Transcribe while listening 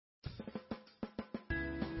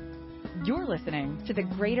You're listening to the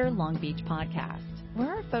Greater Long Beach Podcast, where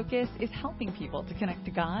our focus is helping people to connect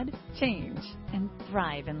to God, change, and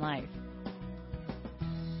thrive in life.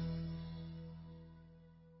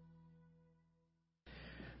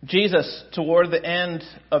 Jesus, toward the end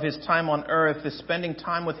of his time on earth, is spending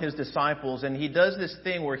time with his disciples, and he does this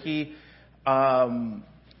thing where he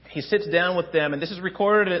sits down with them, and this is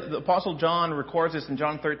recorded. The Apostle John records this in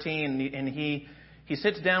John 13, and he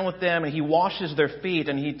sits down with them and he washes their feet,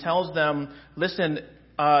 and he tells them, "Listen,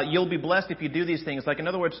 you'll be blessed if you do these things." Like, in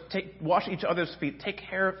other words, wash each other's feet, take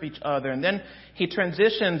care of each other. And then he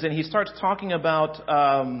transitions and he starts talking about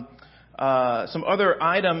some other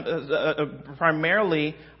item,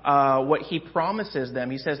 primarily what he promises them.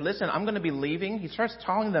 He says, "Listen, I'm going to be leaving." He starts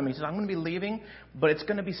telling them, he says, "I'm going to be leaving, but it's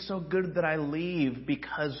going to be so good that I leave,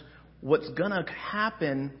 because what's going to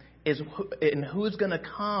happen is, and who's going to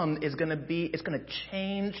come is going to be, it's going to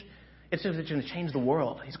change the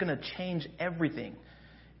world. He's going to change everything."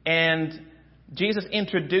 And Jesus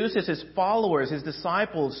introduces his followers, his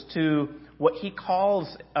disciples, to what he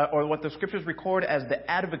calls, or what the scriptures record as the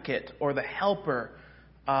advocate or the helper,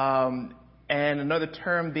 and another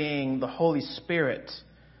term being the Holy Spirit.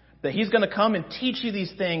 That he's going to come and teach you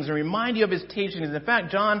these things and remind you of his teachings. In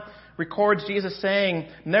fact, John records Jesus saying,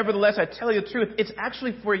 "Nevertheless, I tell you the truth,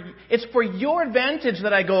 it's for your advantage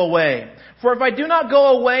that I go away. For if I do not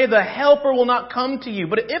go away, the helper will not come to you.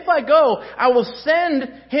 But if I go, I will send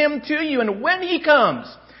him to you. And when he comes,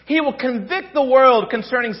 he will convict the world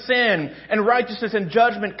concerning sin and righteousness and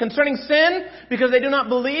judgment. Concerning sin, because they do not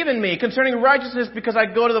believe in me. Concerning righteousness, because I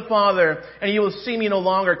go to the Father, and you will see me no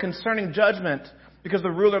longer. Concerning judgment, because the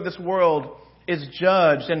ruler of this world is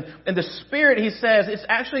judged." And the Spirit, he says, it's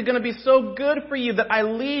actually going to be so good for you that I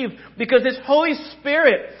leave, because this Holy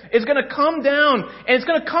Spirit is going to come down, and he's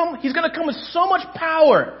going to come with so much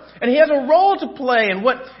power, and he has a role to play in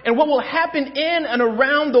what will happen in and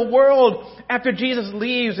around the world after Jesus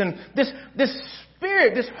leaves. And this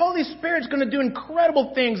Spirit, this Holy Spirit, is going to do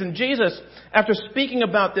incredible things. And Jesus, after speaking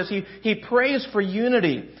about this, he prays for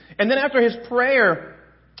unity. And then after his prayer,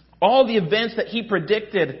 all the events that he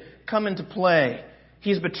predicted come into play.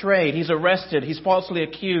 He's betrayed, he's arrested, he's falsely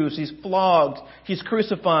accused, he's flogged, he's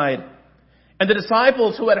crucified. And the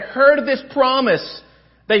disciples who had heard this promise,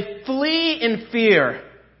 they flee in fear.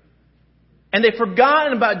 And they've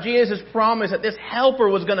forgotten about Jesus' promise that this helper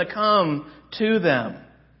was going to come to them.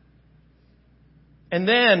 And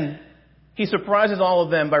then he surprises all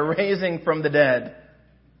of them by raising from the dead.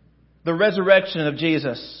 The resurrection of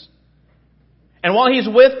Jesus. And while he's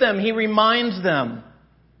with them, he reminds them,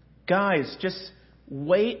 "Guys, just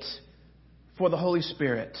wait for the Holy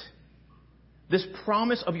Spirit. This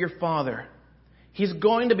promise of your Father, he's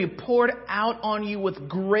going to be poured out on you with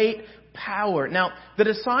great power." Now, the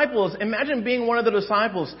disciples, imagine being one of the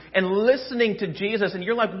disciples and listening to Jesus, and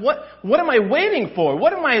you're like, what am I waiting for?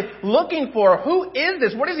 What am I looking for? Who is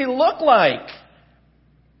this? What does he look like?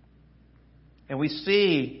 And we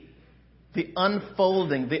see the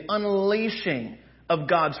unfolding, the unleashing of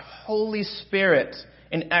God's Holy Spirit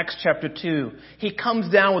in Acts chapter 2. He comes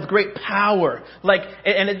down with great power.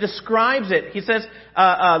 And it describes it. He says,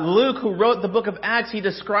 Luke, who wrote the book of Acts, he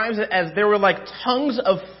describes it as there were like tongues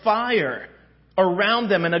of fire around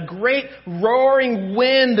them, and a great roaring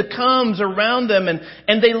wind comes around them,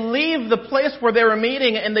 and they leave the place where they were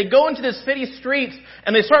meeting, and they go into the city streets,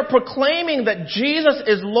 and they start proclaiming that Jesus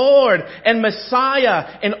is Lord and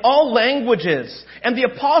Messiah in all languages. And the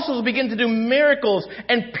apostles begin to do miracles,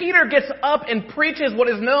 and Peter gets up and preaches what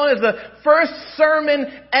is known as the first sermon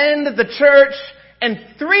in the church, and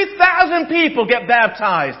 3,000 people get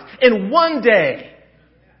baptized in one day.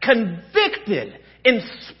 Convicted,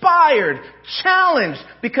 inspired, challenged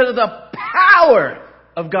because of the power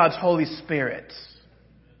of God's Holy Spirit.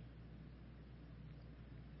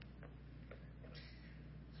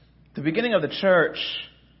 The beginning of the church,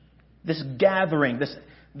 this gathering, this,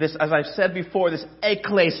 as I've said before, this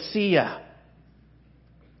ecclesia,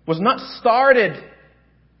 was not started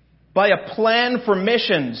by a plan for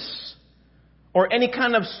missions or any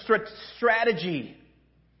kind of strategy.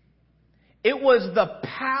 It was the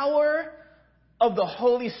power of the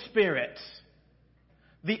Holy Spirit.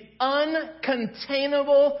 The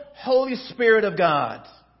uncontainable Holy Spirit of God.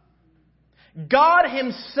 God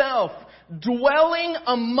Himself dwelling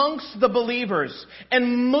amongst the believers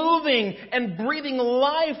and moving and breathing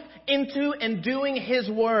life into and doing His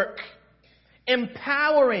work.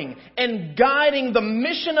 Empowering and guiding the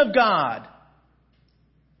mission of God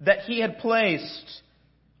that He had placed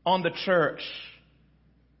on the church.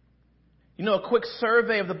 You know, a quick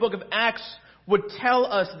survey of the book of Acts would tell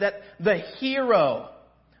us that the hero,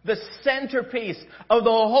 The centerpiece of the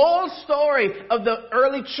whole story of the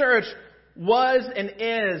early church was and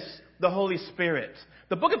is the Holy Spirit.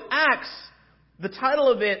 The book of Acts, the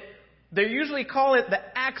title of it, they usually call it the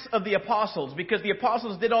Acts of the Apostles because the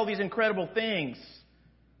apostles did all these incredible things.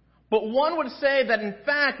 But one would say that in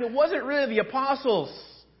fact it wasn't really the apostles.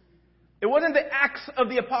 It wasn't the Acts of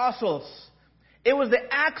the Apostles. It was the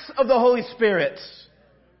Acts of the Holy Spirit.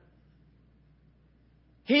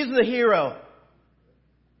 He's the hero.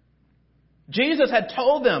 Jesus had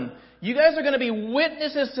told them, you guys are going to be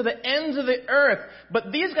witnesses to the ends of the earth.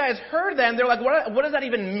 But these guys heard that and they're like, what does that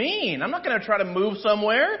even mean? I'm not going to try to move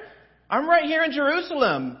somewhere. I'm right here in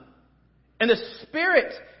Jerusalem. And the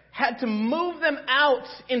Spirit had to move them out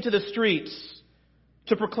into the streets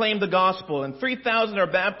to proclaim the gospel. And 3,000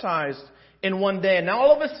 are baptized in one day. And now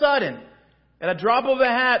all of a sudden, at a drop of a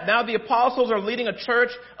hat, now the apostles are leading a church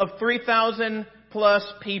of 3,000 plus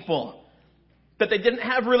people that they didn't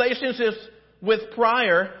have relationships with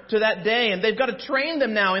prior to that day. And they've got to train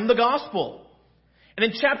them now in the gospel. And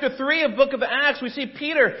in chapter 3 of book of Acts, we see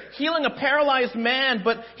Peter healing a paralyzed man,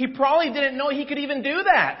 but he probably didn't know he could even do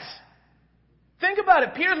that. Think about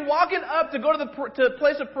it. Peter's walking up to go to the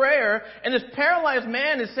place of prayer, and this paralyzed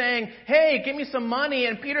man is saying, hey, give me some money.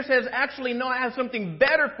 And Peter says, actually, no, I have something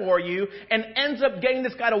better for you, and ends up getting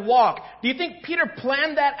this guy to walk. Do you think Peter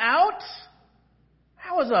planned that out?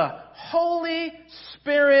 That was a Holy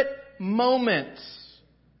Spirit moment.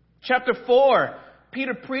 Chapter 4,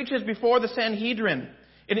 Peter preaches before the Sanhedrin.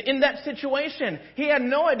 And in that situation, he had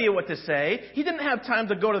no idea what to say. He didn't have time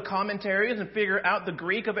to go to commentaries and figure out the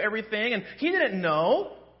Greek of everything. And he didn't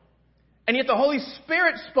know. And yet the Holy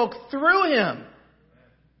Spirit spoke through him.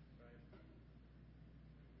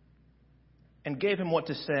 And gave him what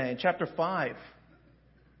to say. In chapter 5,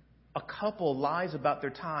 a couple lies about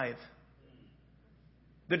their tithe.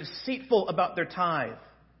 They're deceitful about their tithe.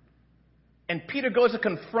 And Peter goes to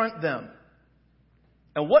confront them.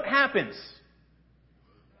 And what happens?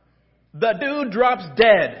 The dude drops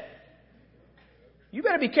dead. You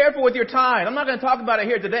better be careful with your tithe. I'm not going to talk about it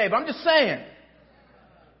here today, but I'm just saying.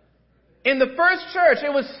 In the first church,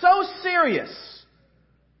 it was so serious.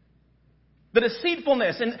 The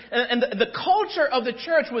deceitfulness and the culture of the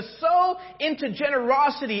church was so into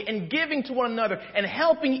generosity and giving to one another and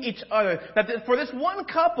helping each other that for this one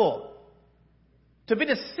couple to be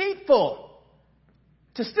deceitful,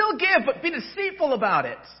 to still give but be deceitful about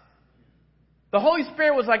it, the Holy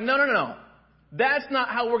Spirit was like, no. That's not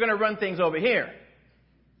how we're going to run things over here.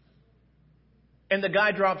 And the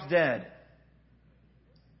guy drops dead.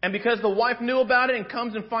 And because the wife knew about it and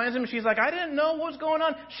comes and finds him, she's like, I didn't know what was going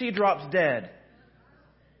on. She drops dead.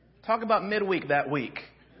 Talk about midweek that week.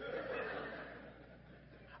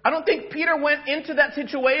 I don't think Peter went into that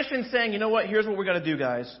situation saying, you know what, here's what we're going to do,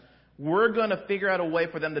 guys. We're going to figure out a way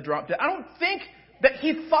for them to drop dead. I don't think that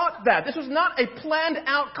he thought that. This was not a planned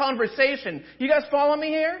out conversation. You guys follow me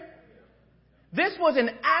here? This was an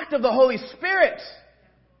act of the Holy Spirit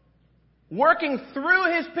working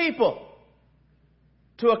through His people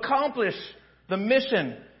to accomplish the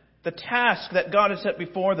mission, the task that God had set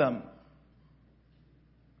before them.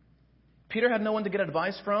 Peter had no one to get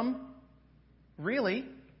advice from. Really?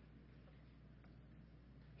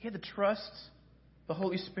 He had to trust the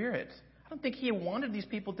Holy Spirit. I don't think he wanted these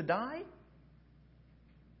people to die.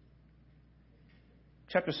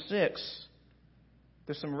 Chapter 6,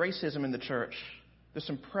 there's some racism in the church. There's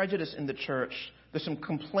some prejudice in the church. There's some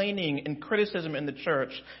complaining and criticism in the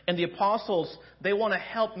church. And the apostles, they want to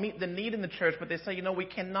help meet the need in the church, but they say, we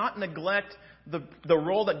cannot neglect the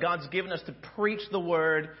role that God's given us to preach the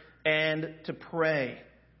word and to pray.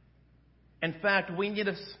 In fact, we need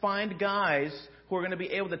to find guys who are going to be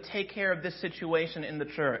able to take care of this situation in the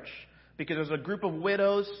church. Because there's a group of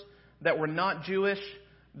widows that were not Jewish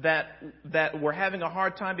that were having a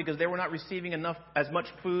hard time because they were not receiving as much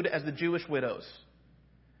food as the Jewish widows.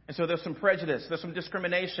 And so there's some prejudice, there's some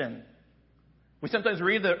discrimination. We sometimes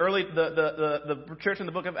read the church in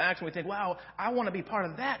the book of Acts and we think, wow, I want to be part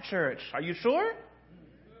of that church. Are you sure?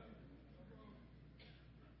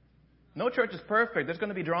 No church is perfect. There's going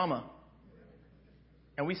to be drama.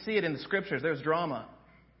 And we see it in the scriptures. There's drama.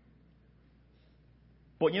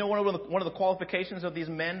 But one of the qualifications of these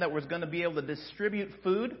men that was going to be able to distribute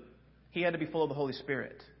food, he had to be full of the Holy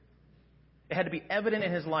Spirit. It had to be evident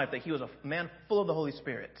in his life that he was a man full of the Holy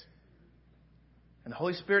Spirit. And the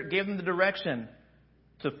Holy Spirit gave them the direction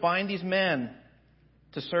to find these men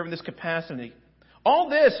to serve in this capacity. All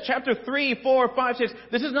this, chapter 3, 4, 5, 6,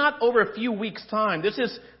 this is not over a few weeks' time. This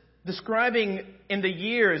is describing in the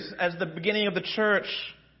years as the beginning of the church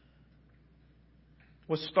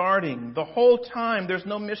was starting. The whole time, there's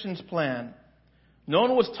no missions plan. No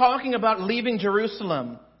one was talking about leaving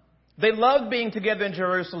Jerusalem. They loved being together in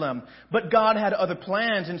Jerusalem, but God had other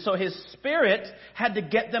plans, and so His Spirit had to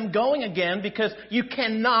get them going again, because you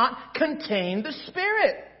cannot contain the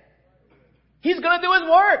Spirit. He's going to do His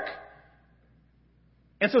work.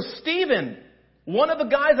 And so Stephen, one of the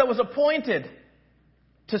guys that was appointed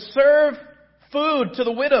to serve food to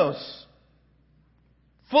the widows,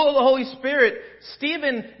 full of the Holy Spirit,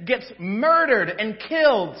 Stephen gets murdered and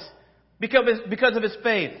killed because of his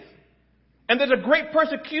faith. And there's a great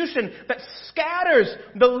persecution that scatters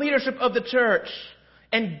the leadership of the church.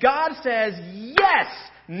 And God says, yes,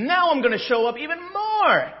 now I'm going to show up even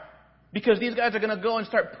more. Because these guys are going to go and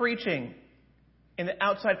start preaching in the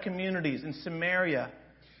outside communities in Samaria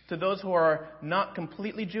to those who are not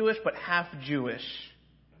completely Jewish, but half Jewish.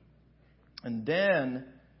 And then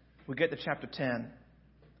we get to chapter 10.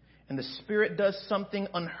 And the Spirit does something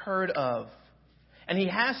unheard of. And He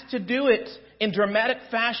has to do it in dramatic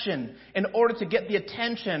fashion in order to get the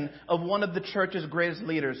attention of one of the church's greatest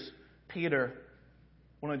leaders, Peter,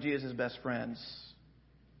 one of Jesus' best friends.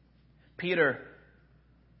 Peter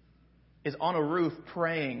is on a roof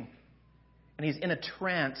praying, and he's in a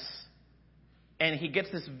trance, and he gets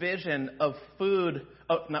this vision of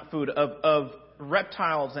of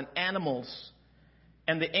reptiles and animals.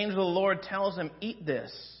 And the angel of the Lord tells him, eat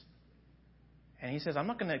this. And he says, I'm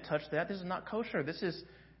not going to touch that. This is not kosher. This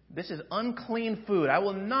is unclean food. I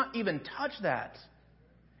will not even touch that.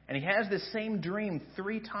 And he has this same dream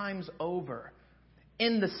 3 times over.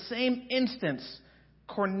 In the same instance,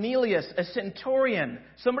 Cornelius, a centurion,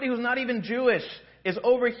 somebody who's not even Jewish, is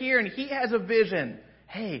over here, and he has a vision.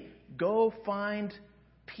 Hey, go find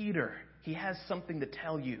Peter. He has something to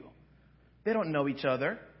tell you. They don't know each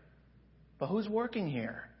other. But who's working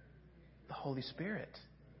here? The Holy Spirit.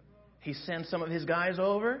 He sends some of his guys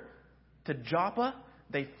over to Joppa.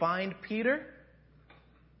 They find Peter.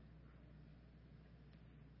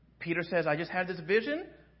 Peter says, I just had this vision.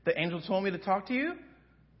 The angel told me to talk to you.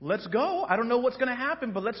 Let's go. I don't know what's going to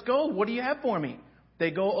happen, but let's go. What do you have for me? They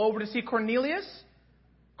go over to see Cornelius.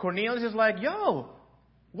 Cornelius is like, yo,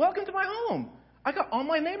 welcome to my home. I got all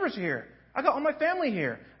my neighbors here. I got all my family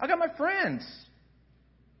here. I got my friends.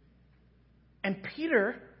 And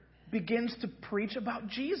Peter begins to preach about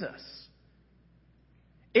Jesus.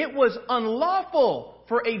 It was unlawful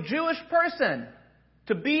for a Jewish person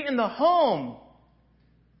to be in the home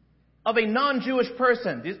of a non-Jewish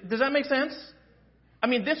person. Does that make sense? I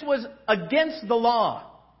mean, this was against the law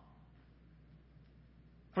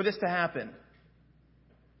for this to happen.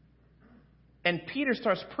 And Peter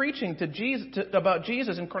starts preaching about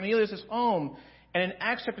Jesus in Cornelius' home. And in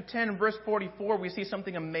Acts chapter 10, verse 44, we see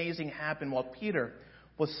something amazing happen. While Peter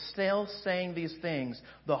was still saying these things,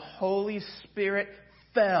 the Holy Spirit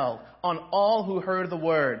fell on all who heard the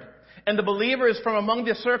word. And the believers from among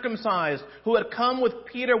the circumcised who had come with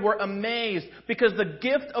Peter were amazed, because the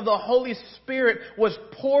gift of the Holy Spirit was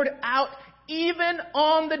poured out even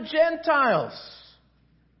on the Gentiles.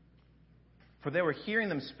 For they were hearing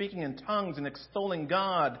them speaking in tongues and extolling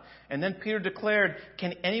God. And then Peter declared,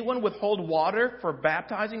 can anyone withhold water for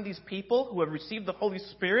baptizing these people who have received the Holy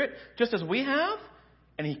Spirit just as we have?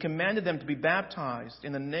 And he commanded them to be baptized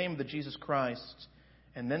in the name of the Jesus Christ.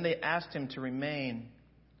 And then they asked him to remain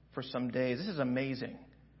for some days. This is amazing.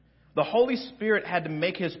 The Holy Spirit had to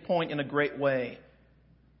make his point in a great way.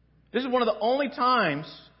 This is one of the only times,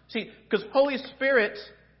 because Holy Spirit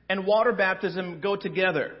and water baptism go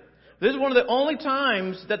together. This is one of the only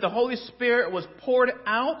times that the Holy Spirit was poured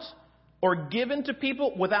out or given to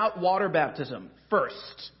people without water baptism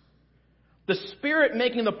first. The Spirit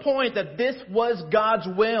making the point that this was God's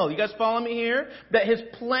will. You guys follow me here? That His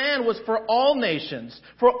plan was for all nations,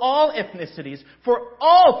 for all ethnicities, for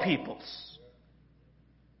all peoples.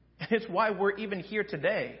 And it's why we're even here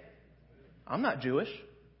today. I'm not Jewish.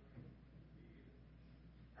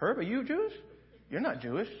 Herb, are you Jewish? You're not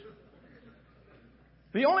Jewish.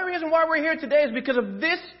 The only reason why we're here today is because of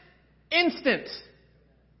this instant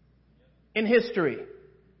in history.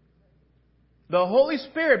 The Holy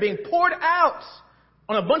Spirit being poured out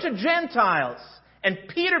on a bunch of Gentiles. And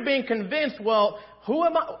Peter being convinced, well, who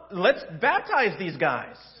am I? Let's baptize these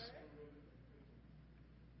guys.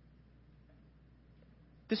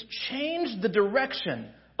 This changed the direction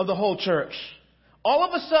of the whole church. All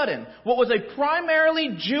of a sudden, what was a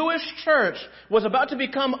primarily Jewish church was about to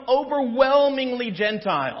become overwhelmingly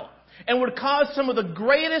Gentile, and would cause some of the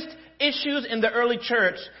greatest issues in the early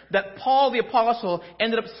church that Paul the Apostle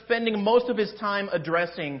ended up spending most of his time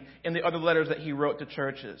addressing in the other letters that he wrote to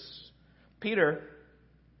churches. Peter,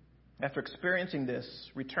 after experiencing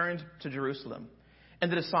this, returned to Jerusalem,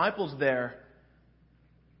 and the disciples there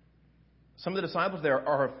Some of the disciples there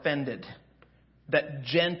are offended that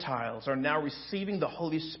Gentiles are now receiving the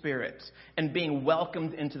Holy Spirit and being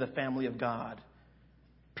welcomed into the family of God.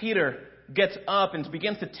 Peter gets up and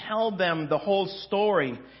begins to tell them the whole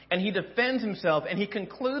story, and he defends himself, and he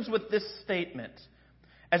concludes with this statement.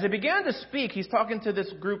 As I began to speak, he's talking to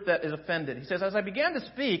this group that is offended. He says, as I began to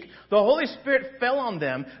speak, the Holy Spirit fell on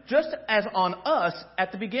them just as on us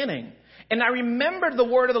at the beginning. And I remembered the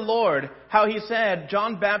word of the Lord, how he said,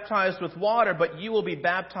 John baptized with water, but you will be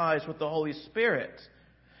baptized with the Holy Spirit.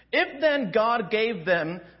 If then God gave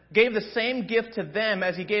the same gift to them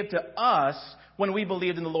as he gave to us when we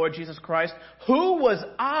believed in the Lord Jesus Christ, who was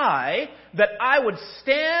I that I would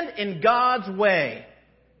stand in God's way?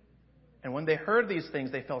 And when they heard these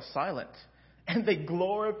things, they fell silent, and they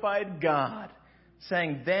glorified God,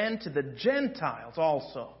 saying, then to the Gentiles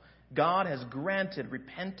also, God has granted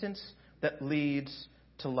repentance that leads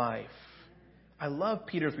to life. I love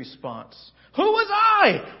Peter's response. Who was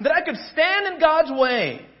I that I could stand in God's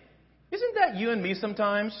way? Isn't that you and me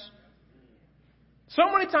sometimes? So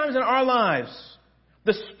many times in our lives,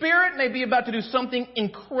 the Spirit may be about to do something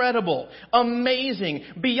incredible, amazing,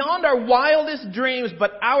 beyond our wildest dreams,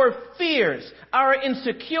 but our fears, our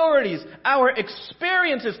insecurities, our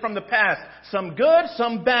experiences from the past, some good,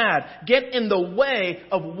 some bad, get in the way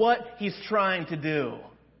of what He's trying to do.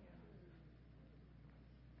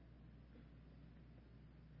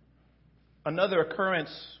 Another occurrence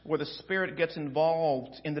where the Spirit gets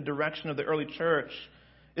involved in the direction of the early church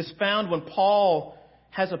is found when Paul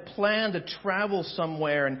has a plan to travel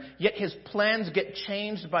somewhere, and yet his plans get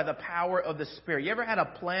changed by the power of the Spirit. You ever had a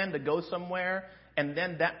plan to go somewhere, and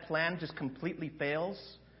then that plan just completely fails?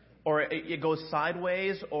 Or it goes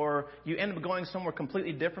sideways, or you end up going somewhere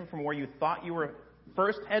completely different from where you thought you were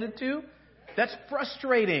first headed to? That's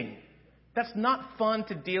frustrating. That's not fun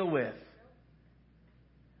to deal with.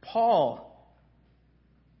 Paul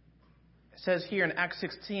says here in Acts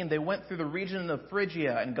 16, they went through the region of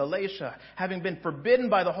Phrygia and Galatia, having been forbidden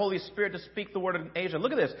by the Holy Spirit to speak the word in Asia.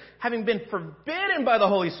 Look at this. Having been forbidden by the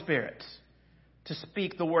Holy Spirit to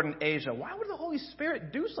speak the word in Asia. Why would the Holy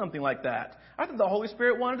Spirit do something like that? I thought the Holy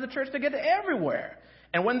Spirit wanted the church to get everywhere.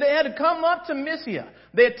 And when they had come up to Mysia,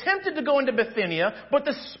 they attempted to go into Bithynia, but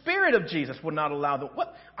the Spirit of Jesus would not allow them.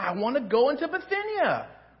 What? I want to go into Bithynia.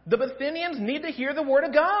 The Bithynians need to hear the word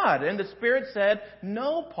of God. And the Spirit said,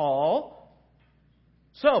 no, Paul.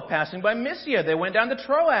 So, passing by Mysia, they went down to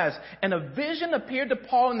Troas, and a vision appeared to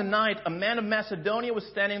Paul in the night. A man of Macedonia was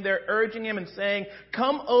standing there, urging him and saying,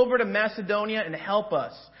 come over to Macedonia and help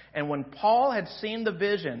us. And when Paul had seen the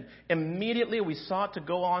vision, immediately we sought to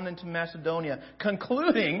go on into Macedonia,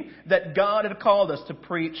 concluding that God had called us to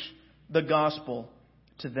preach the gospel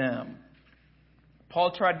to them.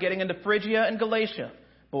 Paul tried getting into Phrygia and Galatia,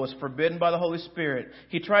 but was forbidden by the Holy Spirit.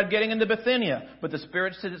 He tried getting into Bithynia, but the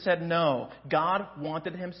Spirit said no. God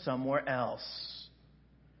wanted him somewhere else.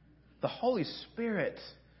 The Holy Spirit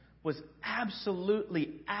was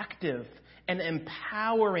absolutely active and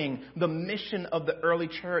empowering the mission of the early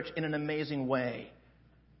church in an amazing way.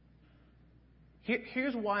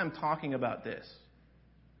 Here's why I'm talking about this.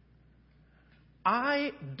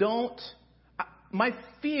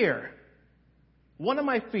 One of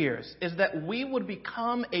my fears is that we would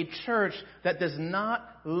become a church that does not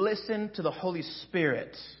listen to the Holy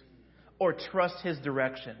Spirit or trust His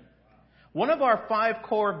direction. One of our 5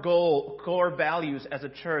 core values as a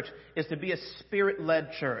church is to be a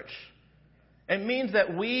Spirit-led church. It means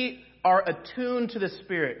that we are attuned to the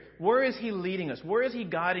Spirit. Where is He leading us? Where is He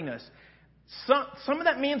guiding us? Some of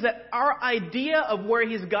that means that our idea of where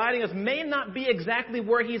He's guiding us may not be exactly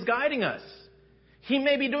where He's guiding us. He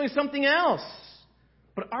may be doing something else.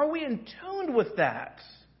 But are we in tune with that?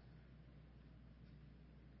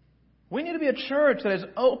 We need to be a church that is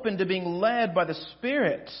open to being led by the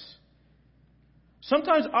Spirit.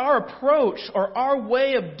 Sometimes our approach or our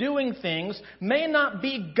way of doing things may not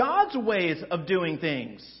be God's ways of doing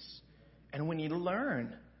things. And we need to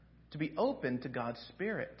learn to be open to God's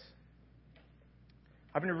Spirit.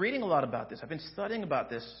 I've been reading a lot about this. I've been studying about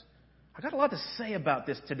this. I've got a lot to say about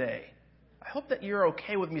this today. I hope that you're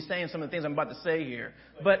okay with me saying some of the things I'm about to say here.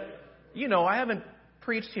 But, I haven't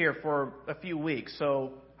preached here for a few weeks,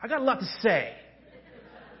 so I got a lot to say.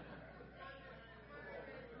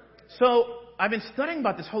 So I've been studying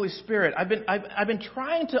about this Holy Spirit. I've been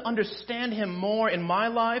trying to understand Him more in my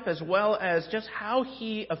life, as well as just how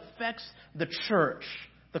He affects the church,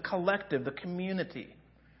 the collective, the community.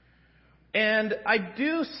 And I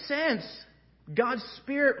do sense God's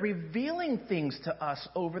Spirit revealing things to us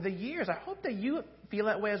over the years. I hope that you feel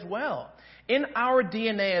that way as well. In our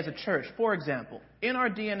DNA as a church, for example, in our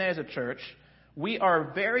DNA as a church, We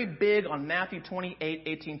are very big on Matthew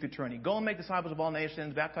 28:18 through 20. Go and make disciples of all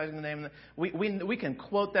nations, baptizing in the name of the... We can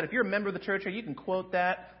quote that. If you're a member of the church here, you can quote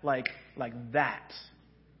that like that.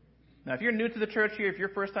 Now, if you're new to the church here, if you're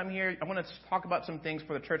first time here, I want to talk about some things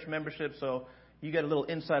for the church membership so you get a little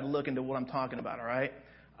inside look into what I'm talking about, all right?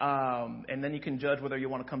 And then you can judge whether you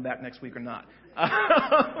want to come back next week or not.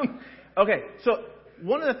 Okay, so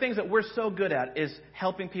one of the things that we're so good at is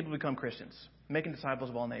helping people become Christians, making disciples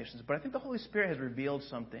of all nations. But I think the Holy Spirit has revealed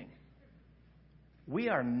something. We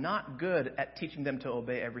are not good at teaching them to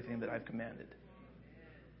obey everything that I've commanded.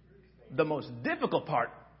 The most difficult part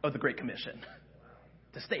of the Great Commission,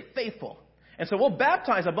 to stay faithful. And so we'll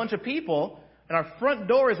baptize a bunch of people, and our front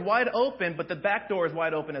door is wide open, but the back door is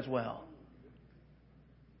wide open as well.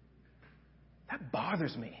 That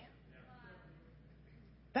bothers me.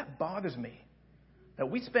 That bothers me. That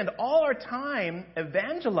we spend all our time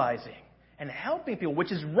evangelizing and helping people,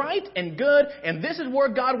 which is right and good, and this is where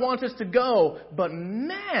God wants us to go. But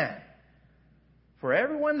man, for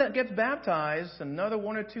everyone that gets baptized, another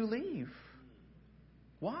one or two leave.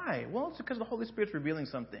 Why? Well, it's because the Holy Spirit's revealing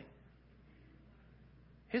something.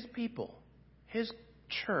 His people, His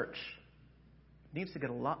church, needs to get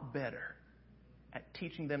a lot better at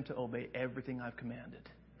teaching them to obey everything I've commanded.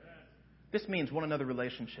 This means one another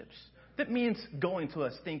relationships. That means going to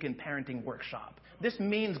a stinking parenting workshop. This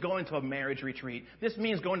means going to a marriage retreat. This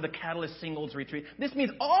means going to the Catalyst Singles retreat. This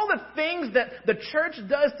means all the things that the church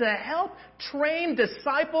does to help train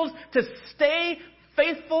disciples to stay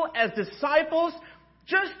faithful as disciples.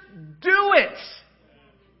 Just do it.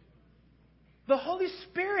 The Holy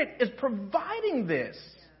Spirit is providing this.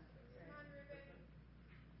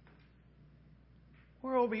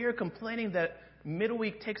 We're over here complaining that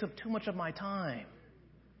midweek takes up too much of my time.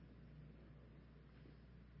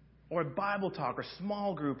 Or Bible talk or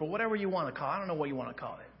small group or whatever you want to call it. I don't know what you want to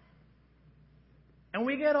call it. And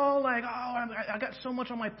we get all like, I got so much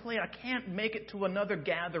on my plate, I can't make it to another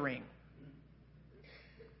gathering.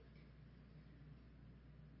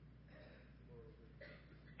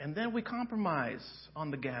 And then we compromise on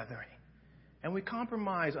the gathering. And we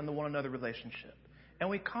compromise on the one another relationship. And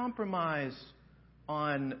we compromise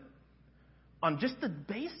on just the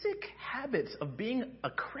basic habits of being a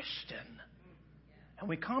Christian. And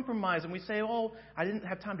we compromise and we say, I didn't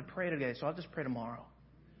have time to pray today, so I'll just pray tomorrow.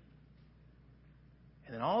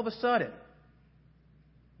 And then all of a sudden,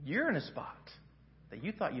 you're in a spot that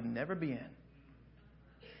you thought you'd never be in.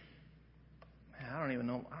 Man, I don't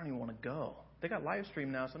even want to go. They got live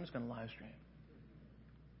stream now, so I'm just going to live stream.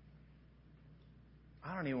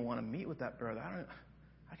 I don't even want to meet with that brother.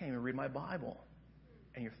 I can't even read my Bible.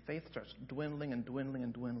 And your faith starts dwindling and dwindling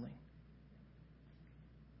and dwindling.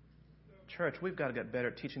 Church, we've got to get better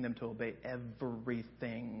at teaching them to obey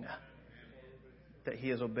everything that He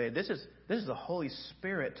has obeyed. This is the Holy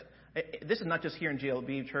Spirit. This is not just here in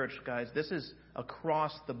GLB Church, guys. This is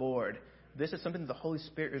across the board. This is something that the Holy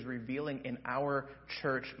Spirit is revealing in our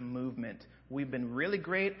church movement. We've been really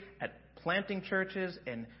great at planting churches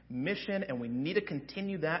and mission, and we need to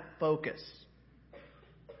continue that focus.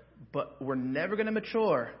 But we're never going to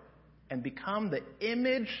mature and become the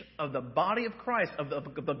image of the body of Christ, of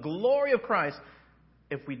the glory of Christ,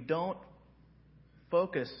 if we don't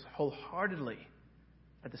focus wholeheartedly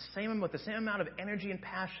with the same amount of energy and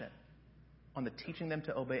passion on the teaching them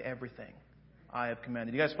to obey everything I have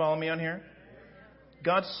commanded. You guys follow me on here?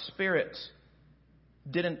 God's Spirit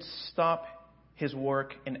didn't stop His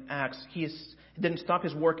work in Acts. He didn't stop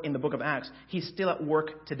His work in the book of Acts. He's still at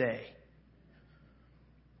work today.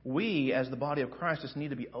 We, as the body of Christ, just need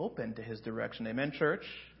to be open to His direction. Amen, church?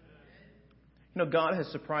 You know, God has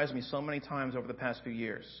surprised me so many times over the past few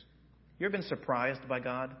years. You ever been surprised by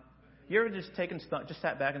God? You ever just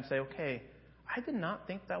sat back and say, okay, I did not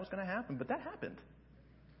think that was going to happen, but that happened.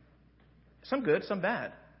 Some good, some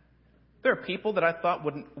bad. There are people that I thought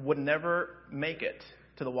would never make it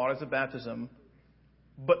to the waters of baptism,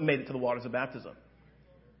 but made it to the waters of baptism.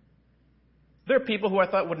 There are people who I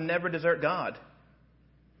thought would never desert God,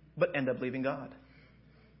 but end up leaving God.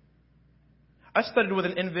 I studied the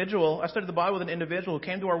Bible with an individual who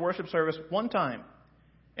came to our worship service one time,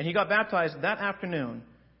 and he got baptized that afternoon.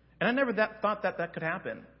 And I never thought that could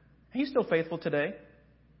happen. And he's still faithful today.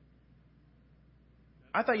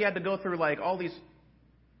 I thought you had to go through like all these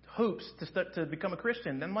hoops to become a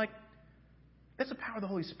Christian. And I'm like, that's the power of the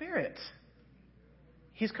Holy Spirit.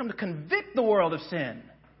 He's come to convict the world of sin.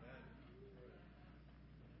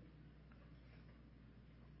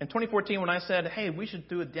 In 2014, when I said, hey, we should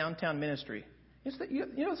do a downtown ministry. You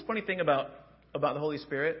know the funny thing about the Holy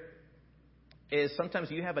Spirit is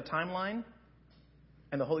sometimes you have a timeline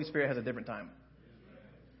and the Holy Spirit has a different time.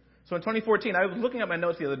 So in 2014, I was looking at my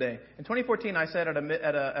notes the other day. In 2014, I said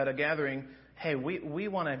at a gathering, hey, we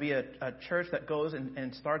want to be a church that goes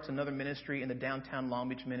and starts another ministry in the downtown Long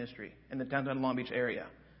Beach area.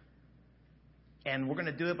 And we're going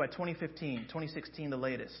to do it by 2015, 2016 the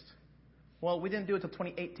latest. Well, we didn't do it until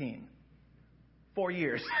 2018. 4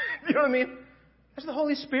 years. You know what I mean? That's the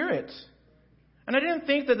Holy Spirit. And I didn't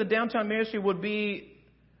think that the downtown ministry would be,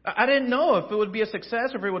 I didn't know if it would be a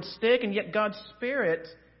success or if it would stick, and yet God's Spirit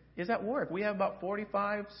is at work. We have about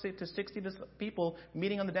 45 to 60 people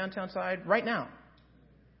meeting on the downtown side right now.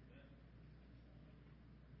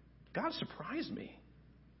 God surprised me.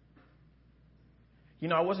 You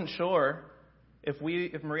know, I wasn't sure if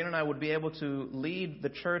Marina and I would be able to lead the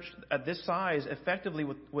church at this size effectively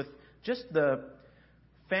with just the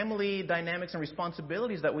family dynamics and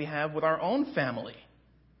responsibilities that we have with our own family.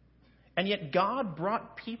 And yet God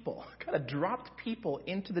brought people, kind of dropped people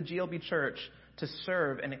into the GLB church to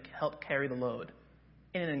serve and help carry the load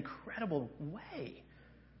in an incredible way.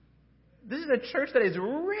 This is a church that is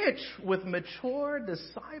rich with mature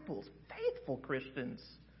disciples, faithful Christians,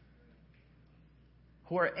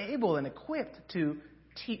 who are able and equipped to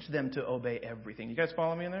teach them to obey everything. You guys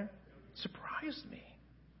follow me in there? Surprised me.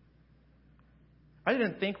 I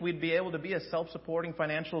didn't think we'd be able to be a self-supporting,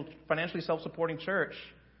 financially self-supporting church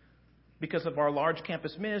because of our large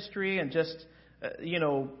campus ministry and just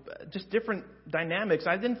different dynamics.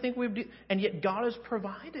 I didn't think we'd be, and yet God has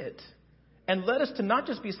provided and led us to not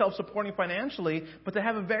just be self-supporting financially, but to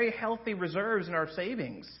have a very healthy reserves in our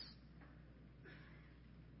savings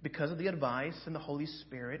because of the advice and the Holy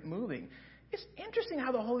Spirit moving. It's interesting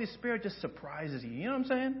how the Holy Spirit just surprises you. You know what I'm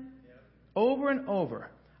saying? Yeah. Over and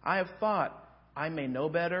over, I have thought I may know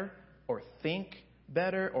better or think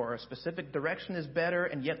better or a specific direction is better,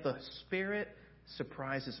 and yet the Spirit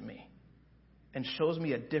surprises me and shows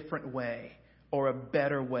me a different way or a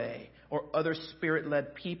better way or other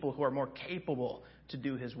Spirit-led people who are more capable to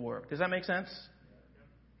do His work. Does that make sense?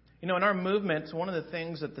 You know, in our movement, one of the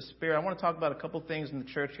things that the Spirit, I want to talk about a couple things in the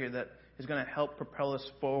church here that is going to help propel us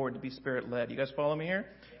forward to be Spirit-led. You guys follow me here?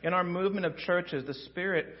 In our movement of churches, the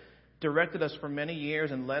Spirit directed us for many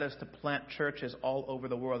years and led us to plant churches all over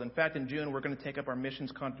the world. In fact, in June, we're going to take up our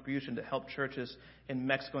missions contribution to help churches in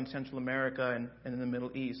Mexico and Central America and in the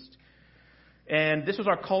Middle East. And this was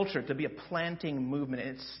our culture, to be a planting movement.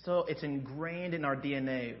 And it's ingrained in our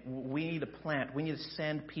DNA. We need to plant. We need to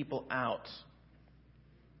send people out.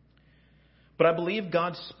 But I believe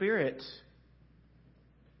God's Spirit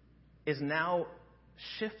is now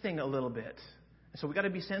shifting a little bit. So we've got to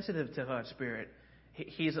be sensitive to God's Spirit.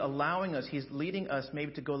 He's allowing us, He's leading us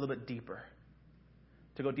maybe to go a little bit deeper.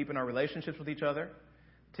 To go deeper in our relationships with each other.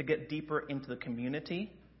 To get deeper into the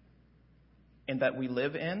community that we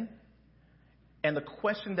live in. And the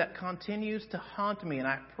question that continues to haunt me, and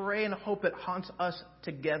I pray and hope it haunts us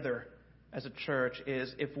together as a church,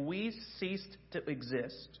 is if we ceased to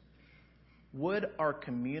exist, would our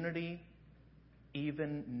community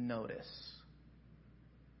even notice?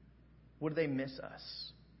 Would they miss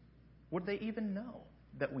us? Would they even know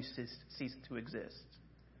that we ceased to exist?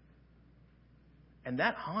 And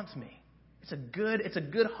that haunts me. It's a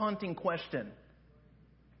good haunting question.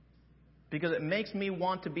 Because it makes me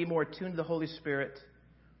want to be more attuned to the Holy Spirit.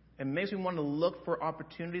 It makes me want to look for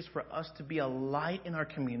opportunities for us to be a light in our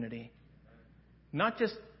community. Not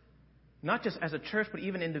just as a church, but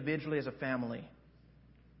even individually as a family.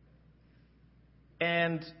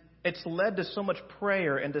 And it's led to so much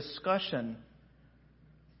prayer and discussion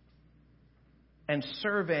and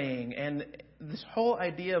surveying and this whole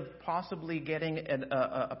idea of possibly getting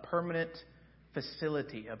a permanent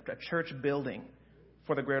facility, a church building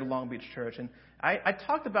for the Greater Long Beach Church. And I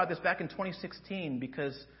talked about this back in 2016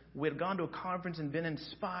 because we had gone to a conference and been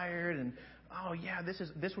inspired and, oh yeah,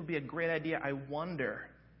 this would be a great idea. I wonder.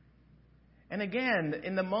 And again,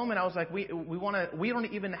 in the moment I was like, we don't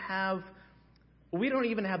even have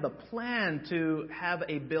the plan to have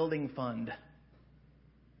a building fund.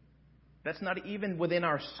 That's not even within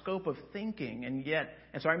our scope of thinking. And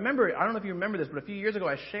so I remember, I don't know if you remember this, but a few years ago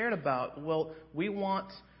I shared about, well, we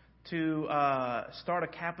want to start a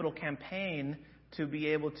capital campaign to be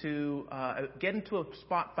able to get into a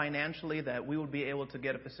spot financially that we would be able to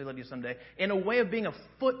get a facility someday in a way of being a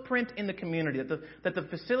footprint in the community. That the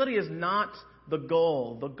facility is not the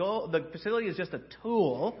goal. The facility is just a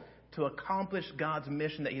tool to accomplish God's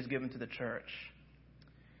mission that He's given to the church.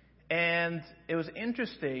 And it was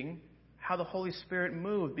interesting how the Holy Spirit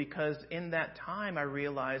moved, because in that time I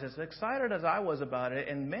realized, as excited as I was about it,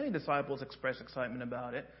 and many disciples expressed excitement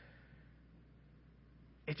about it,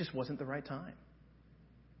 it just wasn't the right time.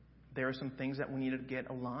 there are some things that we needed to get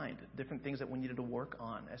aligned, different things that we needed to work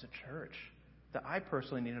on as a church, that I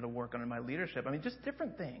personally needed to work on in my leadership. I mean, just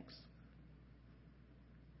different things.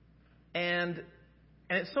 And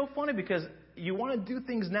it's so funny because you want to do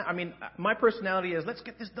things now. I mean, my personality is, let's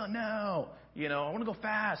get this done now. I want to go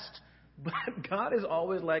fast. But God is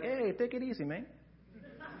always like, hey, take it easy, man.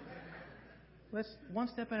 Let's one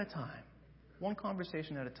step at a time, one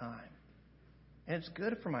conversation at a time. And it's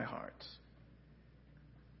good for my heart.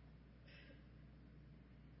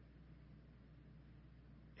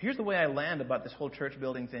 Here's the way I land about this whole church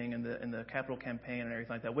building thing and the capital campaign and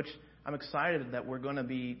everything like that, which I'm excited that we're going to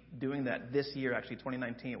be doing that this year, actually,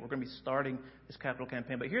 2019. We're going to be starting this capital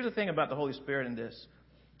campaign. But here's the thing about the Holy Spirit in this.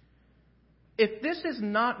 If this is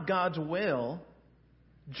not God's will,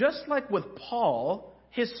 just like with Paul,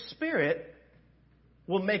 his Spirit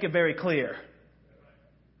will make it very clear.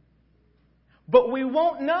 But we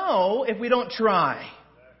won't know if we don't try.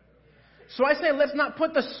 So I say, let's not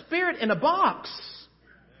put the Spirit in a box.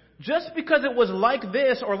 Just because it was like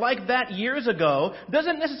this or like that years ago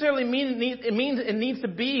doesn't necessarily mean it needs to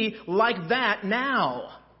be like that now.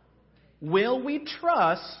 Will we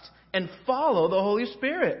trust and follow the Holy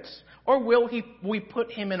Spirit? Or will we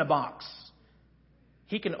put him in a box?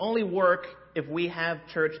 He can only work if we have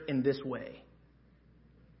church in this way.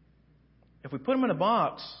 If we put him in a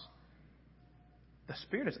box, the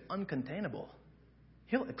Spirit is uncontainable.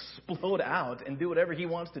 He'll explode out and do whatever he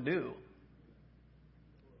wants to do.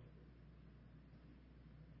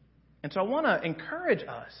 And so I want to encourage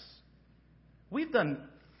us. We've done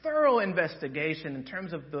thorough investigation in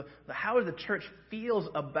terms of how the church feels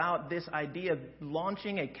about this idea of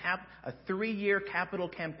launching a 3-year capital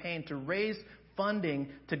campaign to raise funding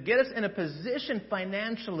to get us in a position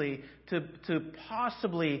financially to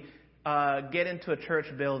possibly get into a church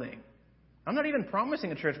building. I'm not even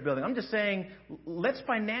promising a church building. I'm just saying, let's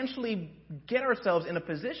financially get ourselves in a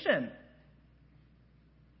position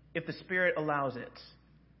if the Spirit allows it.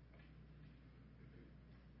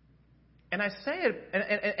 And I say it,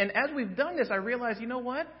 and as we've done this, I realize, you know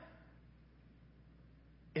what?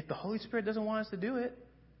 If the Holy Spirit doesn't want us to do it,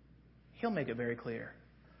 He'll make it very clear.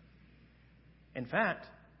 In fact,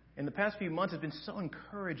 in the past few months, it's been so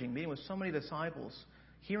encouraging meeting with so many disciples,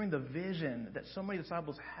 hearing the vision that so many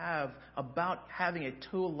disciples have about having a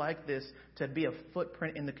tool like this to be a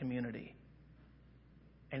footprint in the community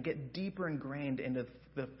and get deeper ingrained into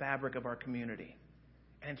the fabric of our community.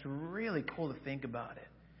 And it's really cool to think about it.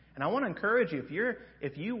 And I want to encourage you,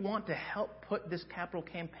 if you want to help put this capital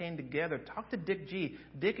campaign together, talk to Dick G.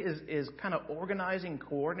 Dick is kind of organizing,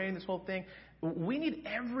 coordinating this whole thing. We need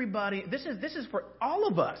everybody. This is for all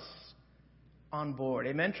of us on board.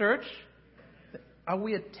 Amen, church? Are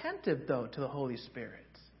we attentive, though, to the Holy Spirit?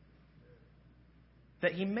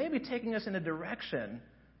 That He may be taking us in a direction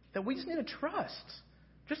that we just need to trust.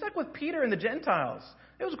 Just like with Peter and the Gentiles.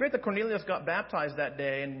 It was great that Cornelius got baptized that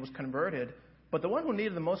day and was converted. But the one who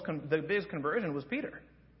needed the biggest conversion was Peter.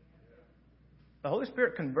 The Holy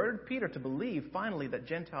Spirit converted Peter to believe, finally, that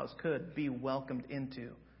Gentiles could be welcomed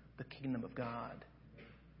into the kingdom of God.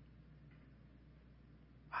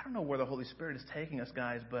 I don't know where the Holy Spirit is taking us,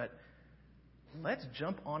 guys, but let's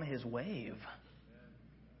jump on His wave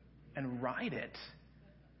and ride it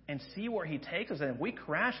and see where He takes us. And if we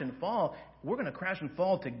crash and fall, we're going to crash and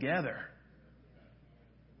fall together.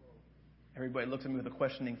 Everybody looks at me with a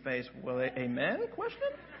questioning face. Well, amen? Question?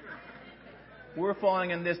 We're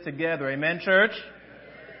falling in this together. Amen, church?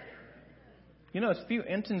 It's a few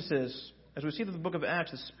instances. As we see through the book of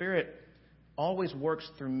Acts, the Spirit always works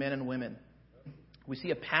through men and women. We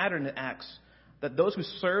see a pattern in Acts that those who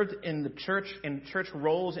served in the church, in church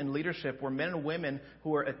roles in leadership, were men and women who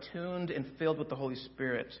were attuned and filled with the Holy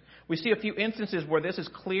Spirit. We see a few instances where this is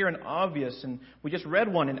clear and obvious, and we just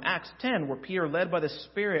read one in Acts 10 where Peter, led by the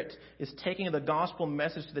Spirit, is taking the gospel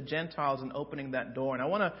message to the Gentiles and opening that door. And I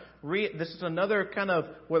want to read, this is another kind of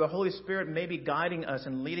where the Holy Spirit may be guiding us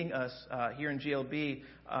and leading us here in GLB,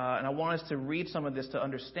 and I want us to read some of this to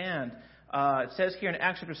understand. It says here in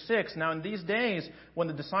Acts chapter 6, now in these days, when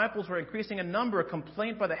the disciples were increasing in number, a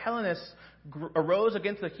complaint by the Hellenists arose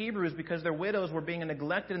against the Hebrews because their widows were being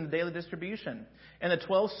neglected in the daily distribution. And the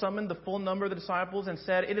 12 summoned the full number of the disciples and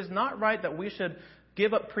said, "It is not right that we should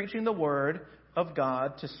give up preaching the word of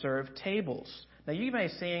God to serve tables." Now you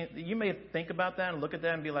may think about that and look at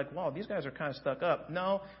that and be like, "Wow, these guys are kind of stuck up."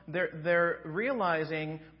 No, they're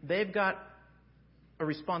realizing they've got a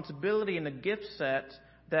responsibility and a gift set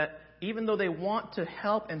that even though they want to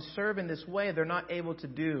help and serve in this way, they're not able to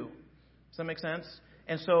do. Does that make sense?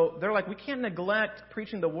 And so they're like, we can't neglect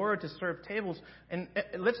preaching the word to serve tables. And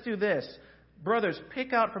let's do this. Brothers,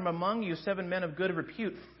 pick out from among you 7 men of good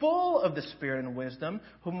repute, full of the Spirit and wisdom,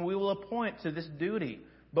 whom we will appoint to this duty.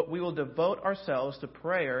 But we will devote ourselves to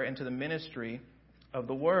prayer and to the ministry of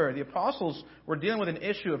the Word. The apostles were dealing with an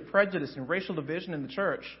issue of prejudice and racial division in the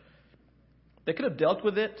church. They could have dealt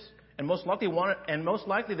with it, and most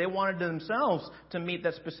likely they wanted themselves to meet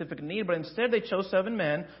that specific need, but instead they chose 7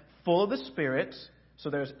 men full of the Spirit. So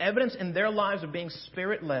there's evidence in their lives of being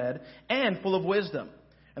Spirit-led and full of wisdom.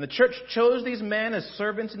 And the church chose these men as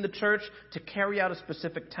servants in the church to carry out a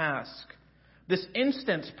specific task. This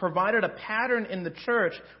instance provided a pattern in the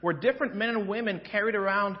church where different men and women carried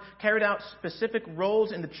out specific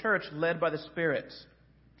roles in the church led by the Spirit.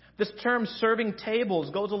 This term, serving tables,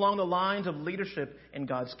 goes along the lines of leadership in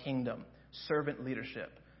God's kingdom, servant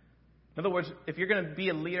leadership. In other words, if you're going to be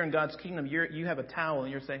a leader in God's kingdom, you have a towel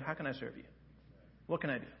and you're saying, how can I serve you? What can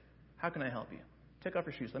I do? How can I help you? Take off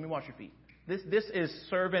your shoes. Let me wash your feet. This is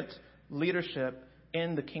servant leadership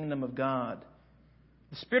in the kingdom of God.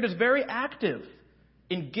 The Spirit is very active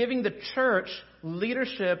in giving the church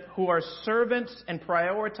leadership who are servants and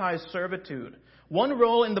prioritize servitude. One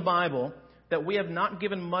role in the Bible that we have not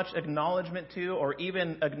given much acknowledgement to or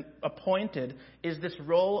even appointed is this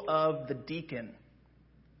role of the deacon.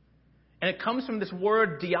 And it comes from this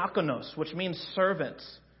word diakonos, which means servants.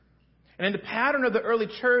 And in the pattern of the early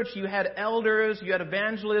church, you had elders, you had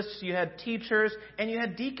evangelists, you had teachers, and you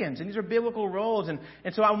had deacons. And these are biblical roles. And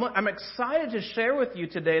so I'm excited to share with you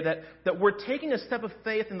today that we're taking a step of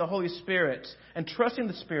faith in the Holy Spirit and trusting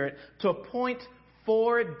the Spirit to appoint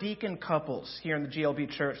 4 deacon couples here in the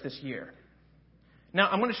GLB church this year. Now,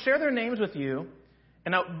 I'm going to share their names with you.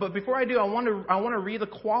 But before I do, I want to read the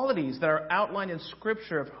qualities that are outlined in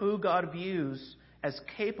Scripture of who God views as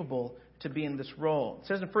capable to be in this role. It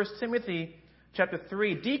says in 1 Timothy chapter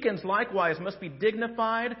 3, deacons likewise must be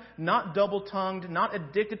dignified, not double-tongued, not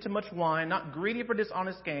addicted to much wine, not greedy for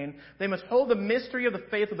dishonest gain. They must hold the mystery of the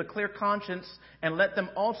faith with a clear conscience, and let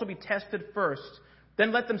them also be tested first.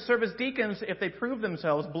 Then let them serve as deacons if they prove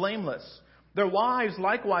themselves blameless. Their wives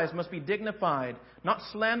likewise must be dignified, not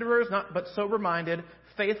slanderers, but sober-minded,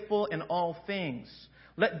 faithful in all things.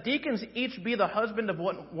 Let deacons each be the husband of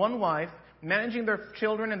one wife, managing their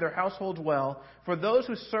children and their households well. For those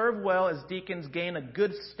who serve well as deacons gain a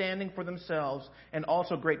good standing for themselves and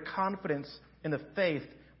also great confidence in the faith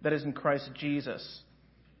that is in Christ Jesus.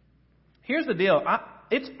 Here's the deal.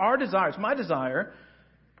 It's our desire, it's my desire,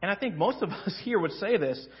 and I think most of us here would say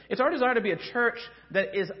this, it's our desire to be a church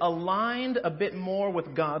that is aligned a bit more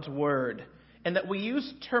with God's Word, and that we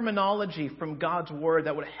use terminology from God's Word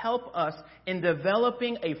that would help us in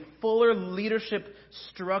developing a fuller leadership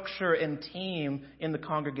structure and team in the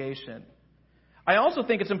congregation. I also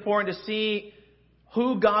think it's important to see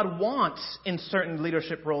who God wants in certain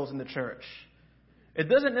leadership roles in the church. It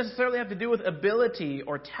doesn't necessarily have to do with ability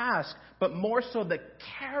or task, but more so the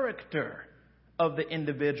character of the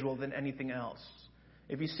individual than anything else.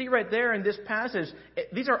 If you see right there in this passage,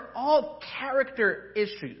 these are all character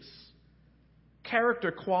issues.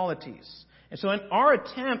 Character qualities. And so in our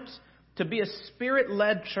attempt to be a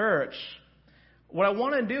Spirit-led church, what I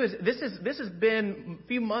want to do is, this has been a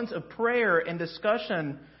few months of prayer and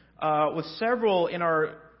discussion with several in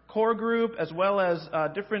our core group as well as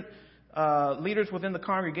different leaders within the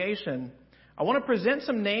congregation. I want to present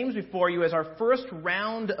some names before you as our first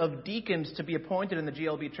round of deacons to be appointed in the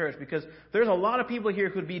GLB church, because there's a lot of people here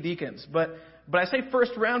who could be deacons. But I say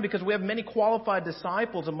first round because we have many qualified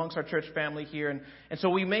disciples amongst our church family here. And so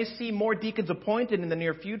we may see more deacons appointed in the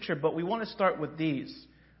near future, but we want to start with these.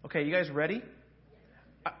 Okay, you guys ready?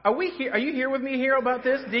 Are you here with me here about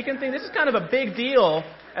this deacon thing? This is kind of a big deal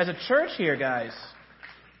as a church here, guys.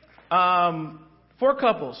 4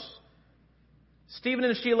 couples. Stephen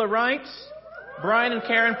and Sheila Wright, Brian and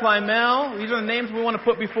Karen Plymell. These are the names we want to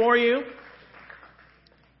put before you.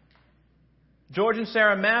 George and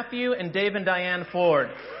Sarah Matthew, and Dave and Diane Ford.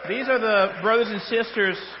 These are the brothers and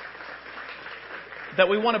sisters that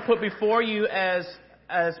we want to put before you as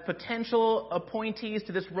potential appointees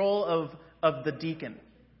to this role of the deacon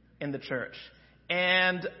in the church.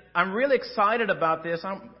 And I'm really excited about this.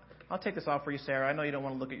 I'll take this off for you, Sarah. I know you don't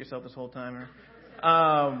want to look at yourself this whole time.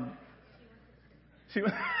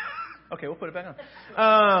 Okay, we'll put it back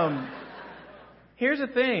on. Here's the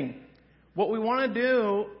thing. What we want to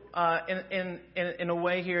do in a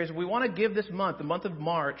way here is we want to give this month, the month of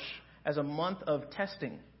March, as a month of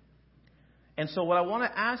testing. And so what I want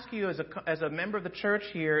to ask you as a member of the church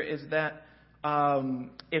here is that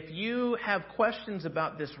if you have questions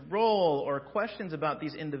about this role or questions about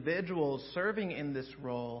these individuals serving in this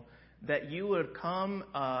role, that you would come,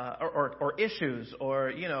 or issues,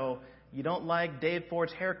 or, you don't like Dave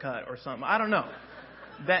Ford's haircut or something. I don't know.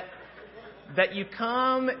 That you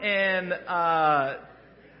come and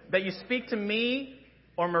that you speak to me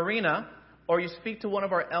or Marina, or you speak to one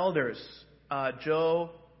of our elders, Joe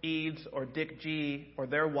Eads or Dick G or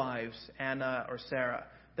their wives, Anna or Sarah,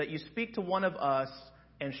 that you speak to one of us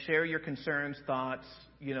and share your concerns, thoughts,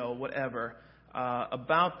 whatever,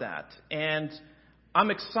 about that. And I'm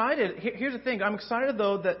excited. Here's the thing. I'm excited,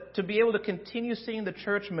 though, that to be able to continue seeing the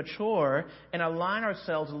church mature and align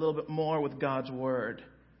ourselves a little bit more with God's Word.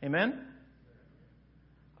 Amen?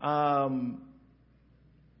 The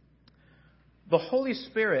Holy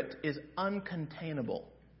Spirit is uncontainable.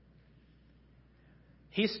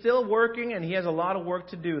 He's still working, and He has a lot of work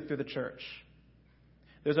to do through the church.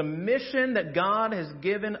 There's a mission that God has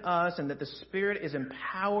given us and that the Spirit is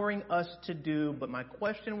empowering us to do. But my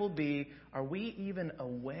question will be, are we even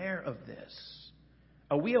aware of this?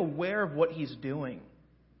 Are we aware of what He's doing?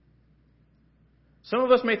 Some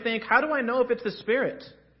of us may think, how do I know if it's the Spirit?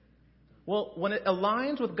 Well, when it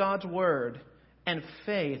aligns with God's Word and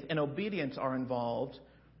faith and obedience are involved,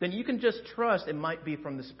 then you can just trust it might be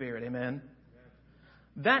from the Spirit. Amen?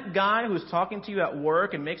 That guy who's talking to you at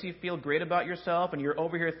work and makes you feel great about yourself, and you're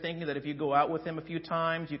over here thinking that if you go out with him a few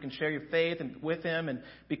times, you can share your faith with him, and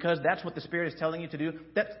because that's what the Spirit is telling you to do.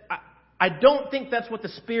 I don't think that's what the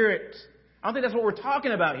Spirit, I don't think that's what we're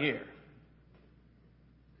talking about here.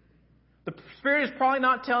 The Spirit is probably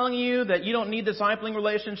not telling you that you don't need discipling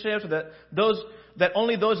relationships, or that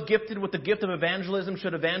only those gifted with the gift of evangelism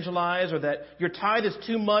should evangelize, or that your tithe is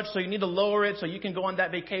too much so you need to lower it so you can go on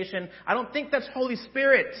that vacation. I don't think that's Holy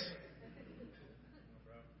Spirit.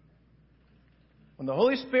 When the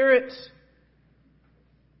Holy Spirit,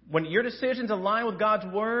 when your decisions align with God's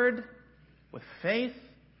Word, with faith,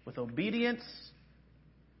 with obedience,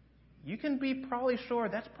 you can be probably sure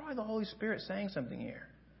that's probably the Holy Spirit saying something here.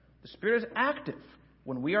 The Spirit is active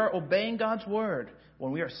when we are obeying God's Word,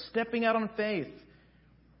 when we are stepping out on faith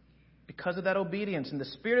because of that obedience. And the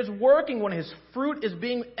Spirit is working when His fruit is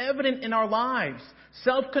being evident in our lives.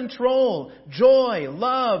 Self-control, joy,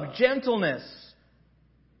 love, gentleness.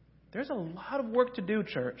 There's a lot of work to do,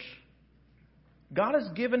 church. God has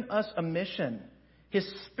given us a mission. His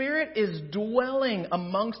Spirit is dwelling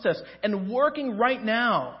amongst us and working right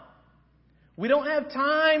now. We don't have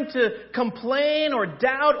time to complain or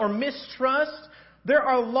doubt or mistrust. There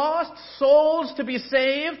are lost souls to be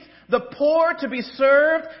saved, the poor to be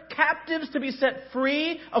served, captives to be set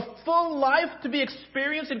free, a full life to be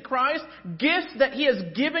experienced in Christ, gifts that He has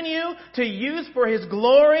given you to use for His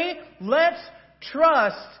glory. Let's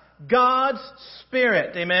trust God's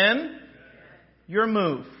Spirit. Amen? Your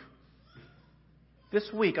move. This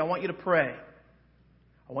week, I want you to pray.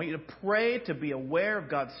 I want you to pray to be aware of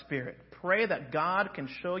God's Spirit. Pray that God can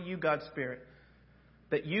show you God's Spirit.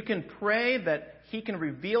 That you can pray that He can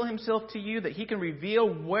reveal Himself to you, that He can reveal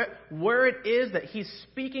where it is that He's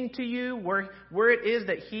speaking to you, where it is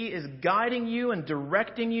that He is guiding you and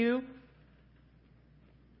directing you.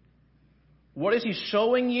 What is He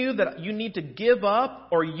showing you that you need to give up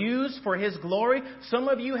or use for His glory? Some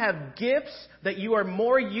of you have gifts that you are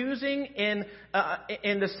more using in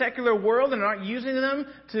the secular world and aren't using them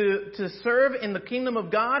to serve in the kingdom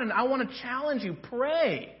of God. And I want to challenge you,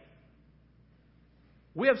 pray.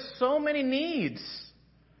 We have so many needs.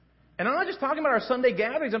 And I'm not just talking about our Sunday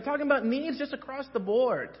gatherings. I'm talking about needs just across the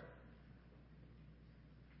board.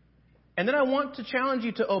 And then I want to challenge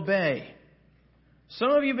you to obey.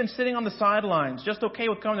 Some of you have been sitting on the sidelines, just okay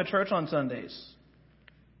with coming to church on Sundays.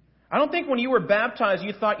 I don't think when you were baptized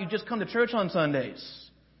you thought you'd just come to church on Sundays.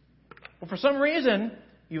 Well, for some reason,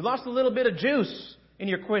 you lost a little bit of juice in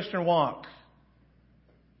your Christian walk.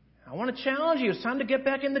 I want to challenge you. It's time to get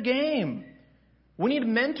back in the game. We need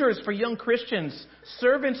mentors for young Christians,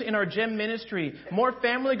 servants in our GEM ministry, more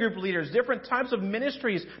family group leaders, different types of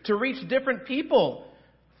ministries to reach different people.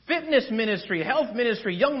 Fitness ministry, health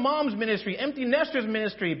ministry, young moms ministry, empty nesters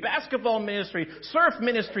ministry, basketball ministry, surf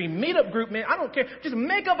ministry, meetup group ministry. I don't care. Just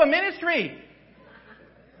make up a ministry.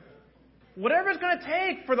 Whatever it's going to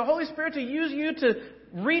take for the Holy Spirit to use you to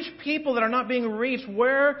reach people that are not being reached.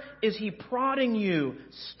 Where is He prodding you?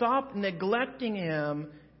 Stop neglecting Him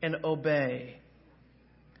and obey.